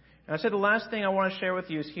 And I said the last thing I want to share with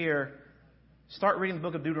you is here. Start reading the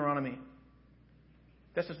book of Deuteronomy.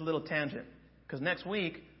 That's just a little tangent. Because next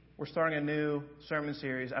week, we're starting a new sermon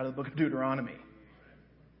series out of the book of Deuteronomy.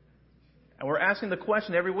 And we're asking the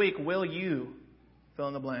question every week, will you fill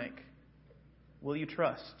in the blank? Will you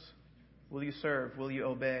trust? Will you serve? Will you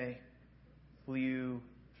obey? Will you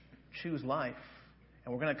choose life?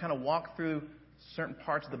 And we're going to kind of walk through certain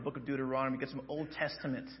parts of the book of Deuteronomy, get some Old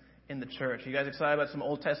Testament in the church. You guys excited about some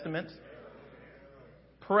Old Testament?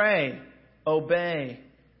 Pray, obey,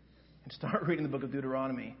 and start reading the book of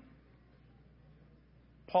Deuteronomy.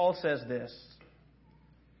 Paul says this.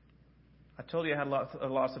 I told you I had a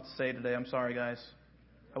lot to say today. I'm sorry, guys.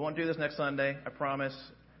 I won't do this next Sunday. I promise.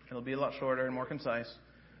 It'll be a lot shorter and more concise.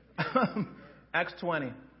 Acts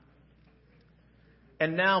 20.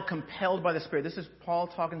 And now, compelled by the Spirit. This is Paul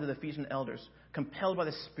talking to the Ephesian elders. Compelled by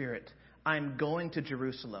the Spirit, I'm going to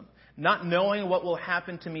Jerusalem, not knowing what will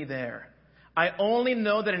happen to me there. I only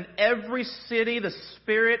know that in every city,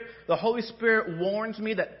 the Holy Spirit warns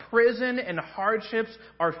me that prison and hardships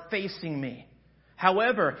are facing me.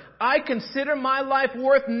 However, I consider my life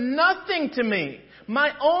worth nothing to me.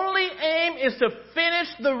 My only aim is to finish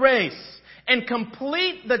the race and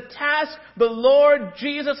complete the task the Lord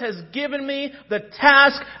Jesus has given me, the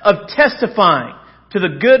task of testifying to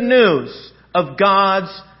the good news of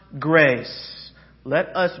God's grace.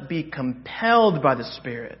 Let us be compelled by the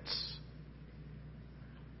Spirit.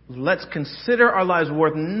 Let's consider our lives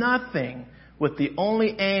worth nothing with the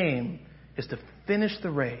only aim is to finish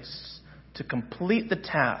the race, to complete the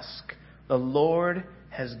task the Lord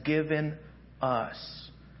has given us.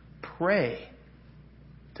 Pray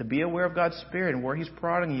to be aware of God's Spirit and where He's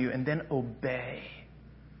prodding you, and then obey.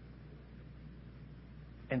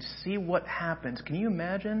 And see what happens. Can you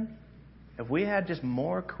imagine if we had just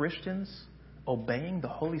more Christians obeying the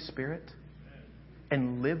Holy Spirit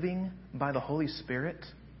and living by the Holy Spirit?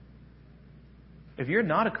 If you're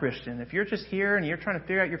not a Christian, if you're just here and you're trying to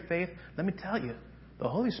figure out your faith, let me tell you, the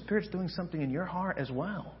Holy Spirit's doing something in your heart as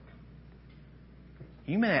well.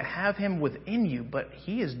 You may not have Him within you, but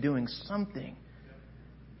He is doing something.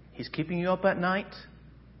 He's keeping you up at night,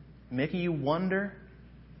 making you wonder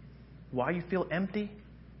why you feel empty,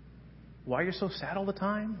 why you're so sad all the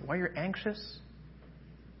time, why you're anxious.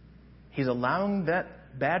 He's allowing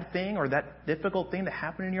that bad thing or that difficult thing to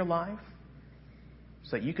happen in your life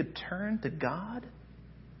so that you could turn to God.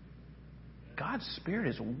 God's Spirit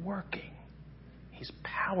is working. He's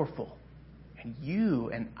powerful. And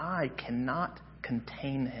you and I cannot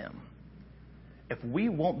contain Him. If we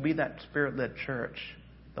won't be that Spirit-led church,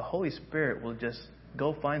 the Holy Spirit will just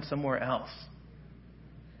go find somewhere else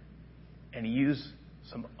and use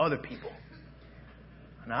some other people.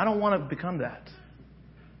 And I don't want to become that.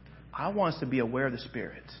 I want us to be aware of the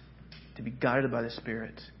Spirit, to be guided by the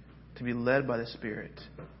Spirit, to be led by the Spirit,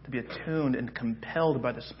 to be attuned and compelled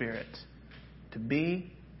by the Spirit, to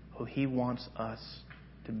be who He wants us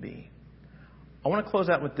to be. I want to close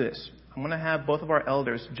out with this. I'm going to have both of our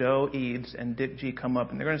elders, Joe Eads and Dick G, come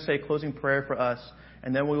up, and they're going to say a closing prayer for us,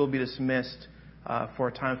 and then we will be dismissed for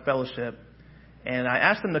a time of fellowship. And I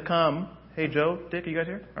asked them to come. Hey, Joe, Dick, are you guys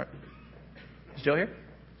here? All right. Is Joe here?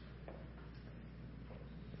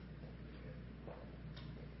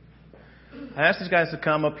 I asked these guys to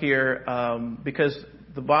come up here because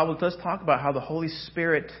the Bible does talk about how the Holy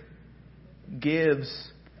Spirit gives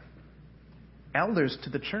elders to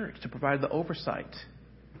the church to provide the oversight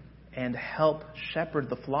and help shepherd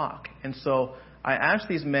the flock. And so I asked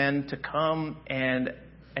these men to come and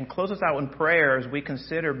close us out in prayer as we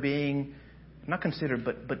consider being, not consider,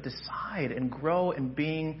 but decide and grow in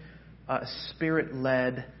being a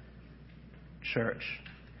Spirit-led church.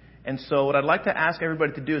 And so what I'd like to ask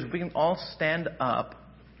everybody to do is if we can all stand up.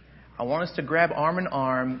 I want us to grab arm in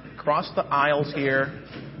arm, cross the aisles here.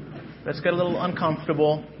 Let's get a little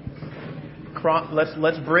uncomfortable.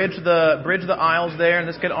 Let's bridge the aisles there, and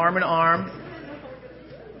let's get arm in arm.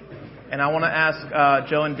 And I want to ask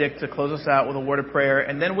Joe and Dick to close us out with a word of prayer,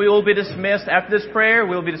 and then we will be dismissed. After this prayer,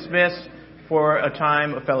 we will be dismissed for a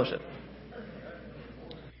time of fellowship.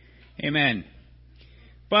 Amen.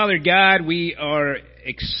 Father God, we are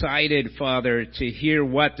excited, Father, to hear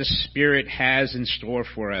what the Spirit has in store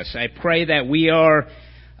for us. I pray that we are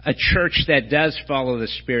a church that does follow the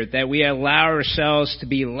Spirit, that we allow ourselves to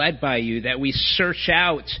be led by you, that we search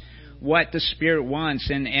out what the Spirit wants,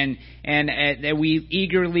 and that we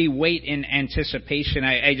eagerly wait in anticipation.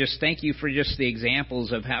 I just thank you for just the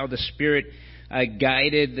examples of how the Spirit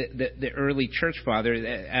guided the early church, Father.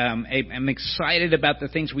 I'm excited about the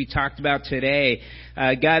things we talked about today.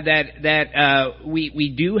 God, that we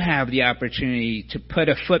do have the opportunity to put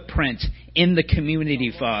a footprint in the community,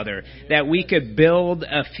 Father, that we could build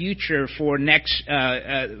a future for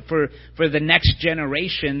the next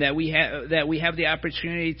generation, that we have the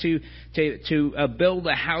opportunity to build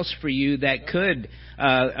a house for you that could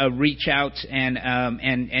reach out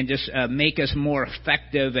and just make us more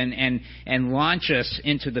effective and launch us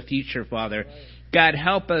into the future, Father. God,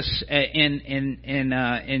 help us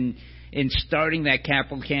in in starting that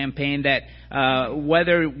capital campaign, that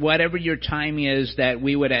whatever your time is, that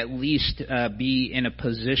we would at least be in a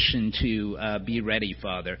position to be ready,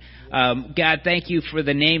 Father. God, thank you for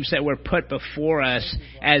the names that were put before us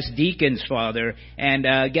as deacons, Father.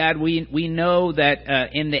 And God, we know that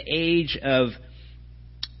in the age of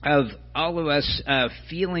all of us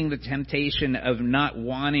feeling the temptation of not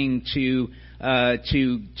wanting to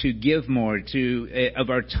give more of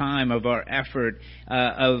our time, of our effort,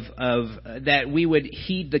 of that we would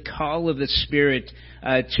heed the call of the Spirit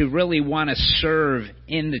to really want to serve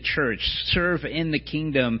in the church, serve in the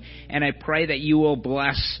kingdom. And I pray that you will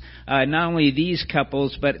bless not only these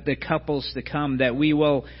couples, but the couples to come, that we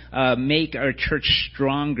will make our church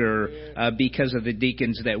stronger because of the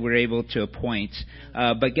deacons that we're able to appoint.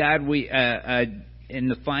 But God, and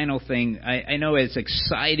the final thing, I know as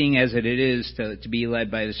exciting as it is to be led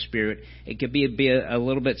by the Spirit, it could be a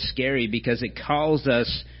little bit scary because it calls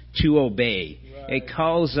us to obey. Right. It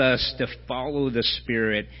calls us to follow the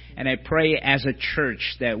Spirit. And I pray as a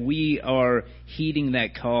church that we are heeding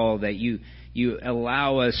that call, that you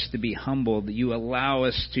allow us to be humbled, that you allow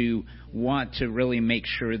us to want to really make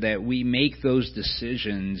sure that we make those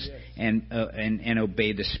decisions and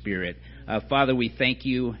obey the Spirit. Father, we thank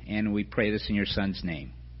you, and we pray this in your Son's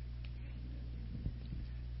name.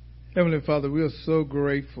 Heavenly Father, we are so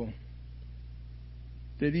grateful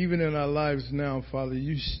that even in our lives now, Father,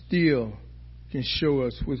 you still can show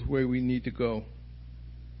us which way we need to go.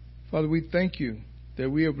 Father, we thank you that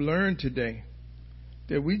we have learned today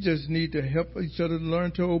that we just need to help each other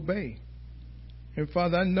learn to obey. And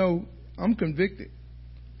Father, I know I'm convicted.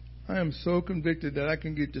 I am so convicted that I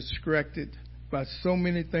can get distracted by so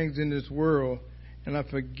many things in this world, and I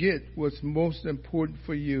forget what's most important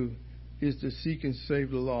for you is to seek and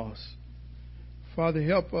save the lost. Father,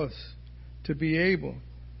 help us to be able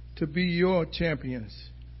to be your champions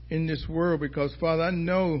in this world, because, Father, I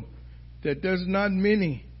know that there's not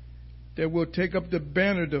many that will take up the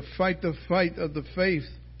banner to fight the fight of the faith,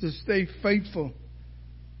 to stay faithful,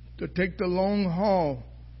 to take the long haul.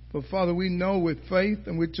 But, Father, we know with faith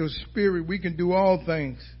and with your Spirit we can do all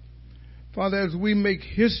things. Father, as we make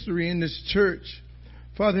history in this church,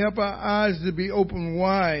 Father, help our eyes to be open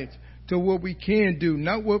wide to what we can do,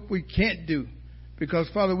 not what we can't do. Because,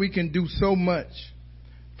 Father, we can do so much.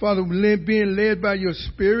 Father, being led by your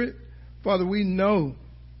Spirit, Father, we know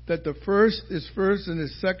that the first is first and the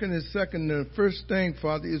second is second. And the first thing,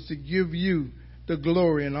 Father, is to give you the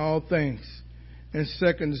glory in all things. And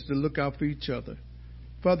second is to look out for each other.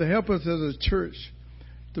 Father, help us as a church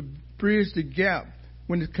to bridge the gap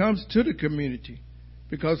when it comes to the community.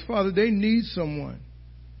 Because, Father, they need someone.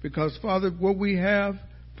 Because, Father, what we have,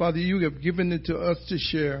 Father, you have given it to us to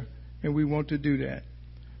share, and we want to do that.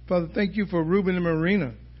 Father, thank you for Ruben and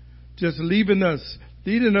Marina just leading us,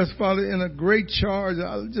 Father, in a great charge.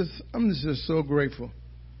 I'm just so grateful.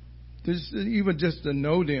 Even just to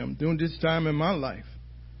know them during this time in my life.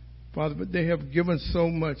 Father, but they have given so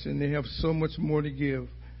much, and they have so much more to give.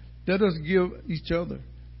 Let us give each other.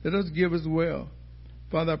 Let us give as well.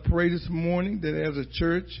 Father, I pray this morning that as a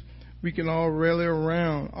church, we can all rally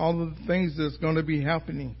around all of the things that's going to be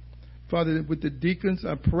happening. Father, with the deacons,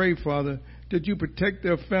 I pray, Father, that you protect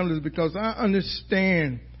their families, because I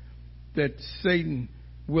understand that Satan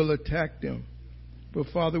will attack them. But,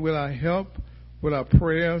 Father, with our help, with our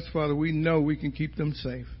prayers, Father, we know we can keep them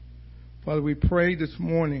safe. Father, we pray this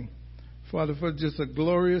morning, Father, for just a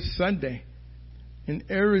glorious Sunday. And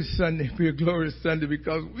every Sunday be a glorious Sunday,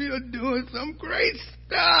 because we are doing some great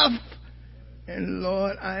stuff. And,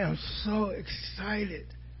 Lord, I am so excited.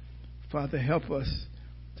 Father, help us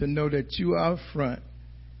to know that you are out front.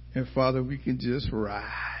 And, Father, we can just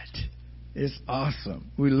ride. It's awesome.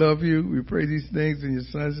 We love you. We pray these things in your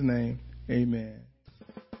Son's name. Amen.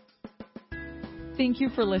 Thank you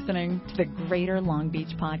for listening to the Greater Long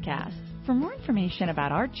Beach Podcast. For more information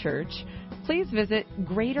about our church, please visit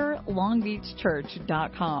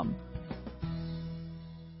greaterlongbeachchurch.com.